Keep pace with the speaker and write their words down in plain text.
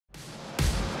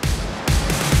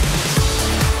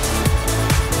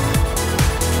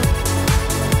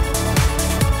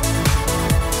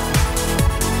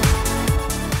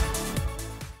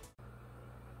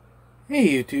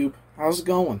Hey YouTube, how's it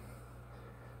going?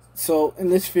 So in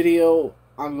this video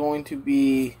I'm going to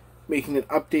be making an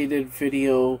updated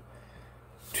video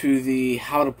to the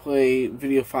how to play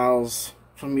video files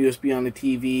from USB on the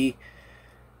TV,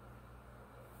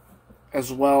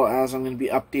 as well as I'm going to be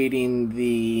updating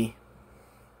the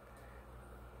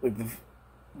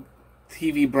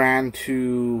TV brand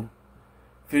to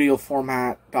video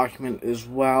format document as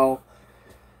well,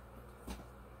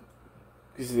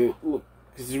 because the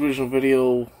original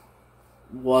video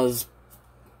was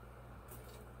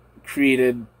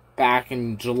created back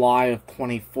in July of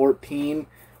 2014.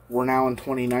 We're now in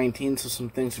 2019, so some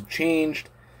things have changed.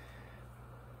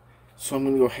 So I'm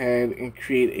going to go ahead and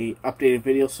create a updated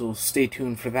video, so stay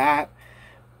tuned for that.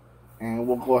 And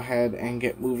we'll go ahead and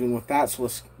get moving with that. So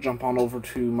let's jump on over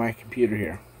to my computer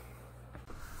here.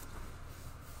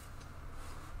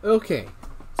 Okay,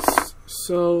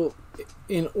 so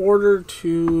in order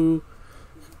to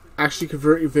actually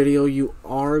convert your video, you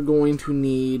are going to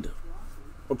need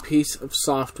a piece of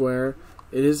software.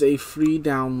 It is a free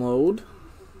download.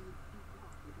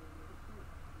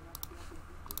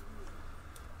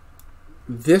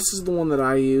 This is the one that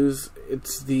I use.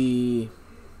 It's the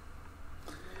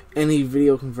Any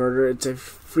Video Converter. It's a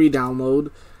free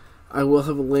download. I will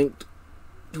have a link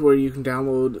to where you can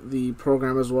download the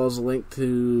program, as well as a link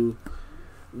to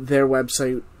their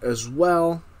website as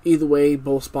well. Either way,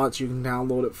 both spots you can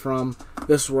download it from.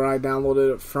 This is where I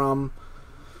downloaded it from,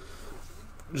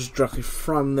 just directly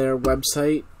from their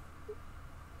website.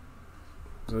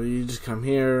 So you just come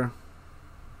here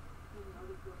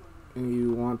and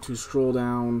you want to scroll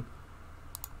down,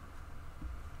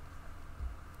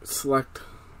 select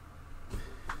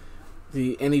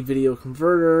the Any Video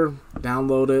Converter,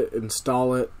 download it,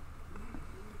 install it,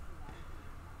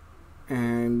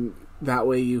 and that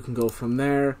way you can go from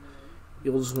there.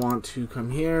 You'll just want to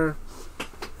come here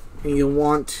and you'll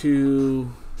want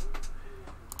to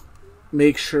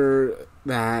make sure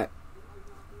that,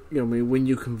 when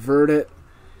you convert it,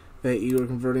 that you are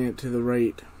converting it to the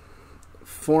right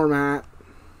format.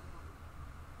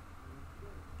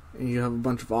 And you have a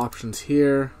bunch of options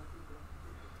here.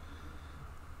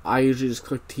 I usually just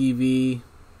click TV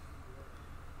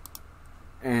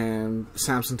and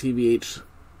Samsung TV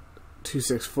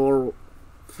H.264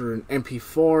 for an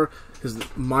MP4, because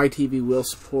my TV will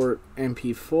support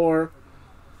MP4.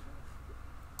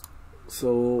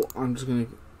 So I'm just going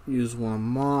to use one of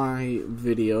my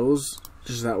videos,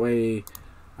 just that way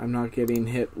I'm not getting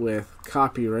hit with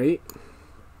copyright.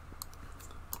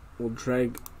 We'll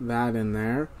drag that in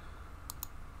there.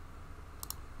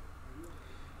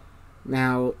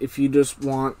 Now, if you just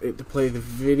want it to play the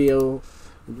video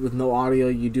with no audio,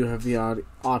 you do have the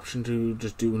option to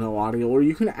just do no audio, or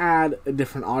you can add a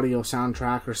different audio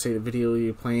soundtrack, or say the video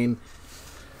you're playing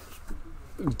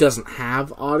doesn't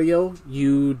have audio.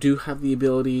 You do have the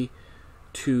ability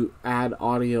to add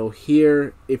audio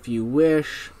here if you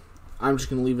wish. I'm just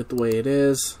going to leave it the way it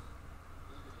is.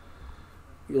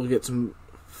 You'll get some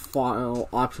file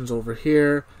options over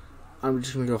here. I'm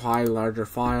just going to go hide larger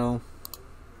file.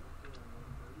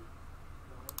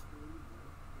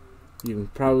 You can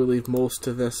probably leave most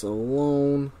of this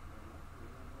alone.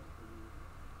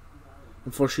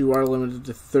 Unfortunately, you are limited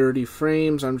to 30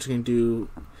 frames. I'm just going to do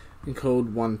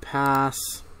encode one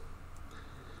pass.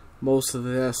 Most of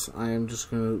this I am just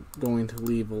going to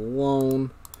leave alone.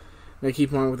 Now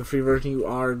keep in mind, with the free version, you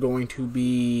are going to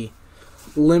be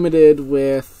limited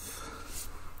with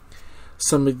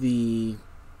some of the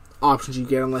options you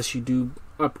get, unless you do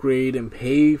upgrade and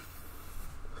pay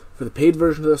for the paid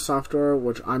version of the software,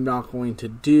 which I'm not going to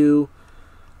do.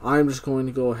 I'm just going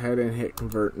to go ahead and hit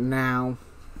convert now.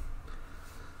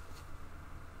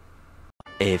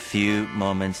 A few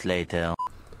moments later.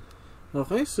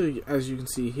 Okay, so as you can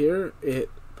see here, it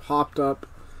popped up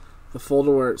the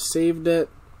folder where it saved it.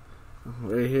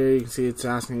 Right here you can see it's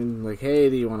asking, like, hey,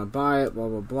 do you want to buy it, blah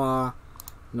blah blah.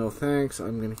 No thanks,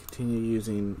 I'm going to continue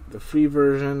using the free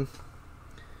version.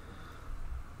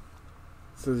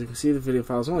 So as you can see, the video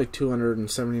file is only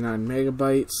 279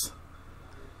 megabytes.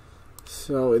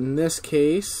 So in this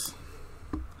case,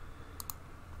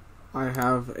 I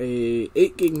have a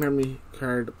 8 gig memory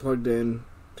card plugged in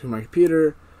to my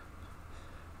computer,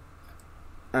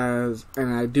 and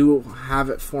I do have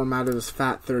it formatted as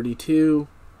FAT32.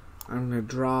 I'm going to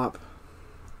drop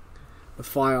the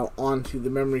file onto the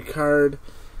memory card.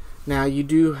 Now you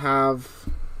do have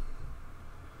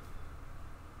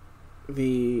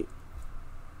the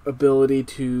ability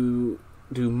to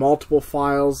do multiple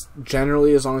files.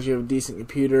 Generally, as long as you have a decent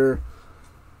computer,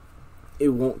 it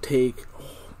won't take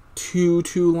too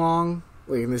long.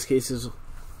 Like in this case,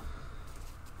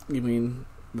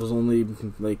 was only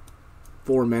like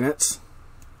 4 minutes,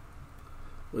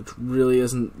 which really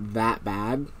isn't that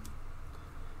bad.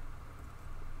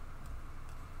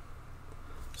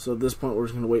 So at this point we're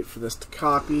just going to wait for this to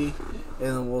copy,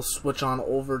 and then we'll switch on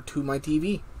over to my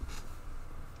TV.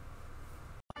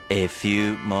 A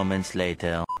few moments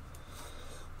later.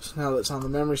 So now that it's on the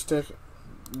memory stick,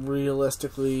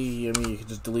 realistically, I mean, you could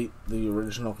just delete the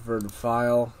original converted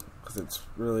file because it's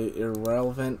really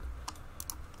irrelevant.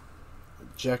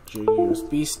 Eject your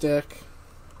USB stick.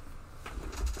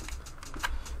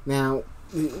 Now,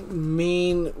 the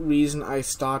main reason I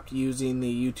stopped using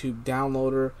the YouTube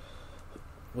downloader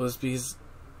was because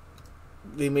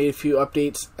they made a few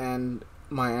updates and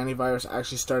my antivirus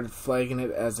actually started flagging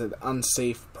it as an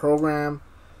unsafe program.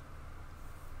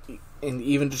 And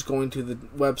even just going to the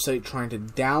website trying to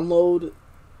download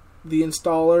the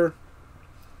installer,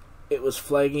 it was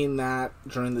flagging that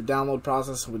during the download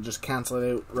process and would just cancel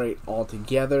it outright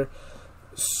altogether.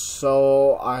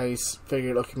 So I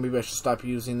figured, okay, maybe I should stop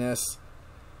using this.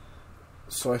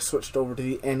 So I switched over to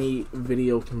the Any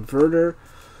Video Converter.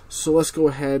 So let's go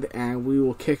ahead and we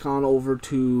will kick on over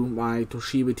to my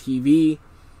Toshiba TV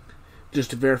just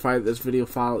to verify that this video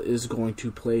file is going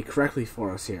to play correctly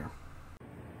for us here.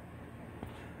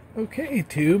 Okay,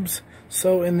 tubes.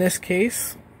 So in this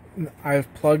case,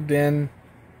 I've plugged in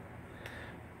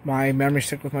my memory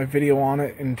stick with my video on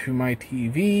it into my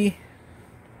TV.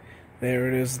 There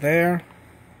it is there.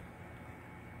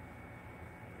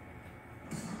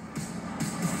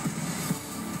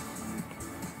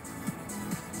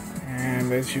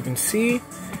 And as you can see,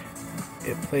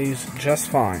 it plays just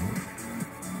fine.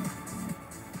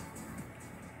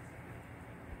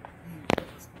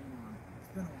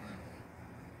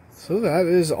 So that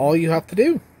is all you have to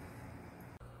do.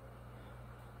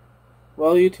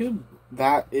 Well, YouTube,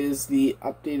 that is the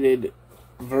updated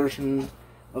version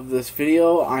of this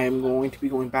video. I am going to be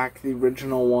going back to the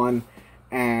original one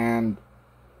and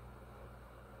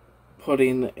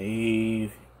putting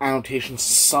a annotation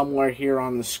somewhere here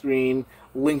on the screen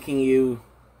linking you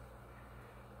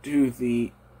to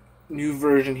the new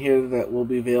version here that will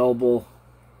be available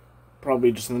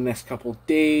probably just in the next couple of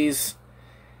days,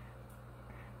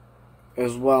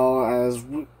 as well as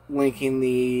linking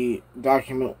the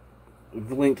document,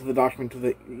 link to the document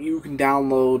that you can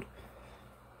download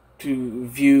to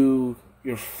view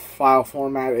your file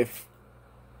format.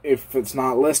 If it's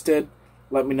not listed,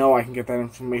 let me know. I can get that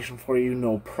information for you,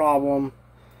 no problem.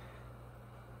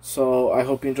 So I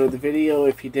hope you enjoyed the video.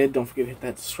 If you did, don't forget to hit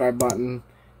that subscribe button,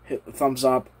 hit the thumbs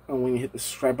up, and when you hit the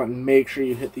subscribe button, make sure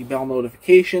you hit the bell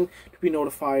notification to be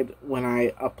notified when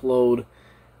I upload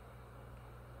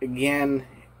again.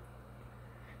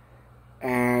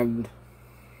 And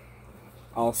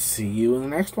I'll see you in the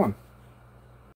next one.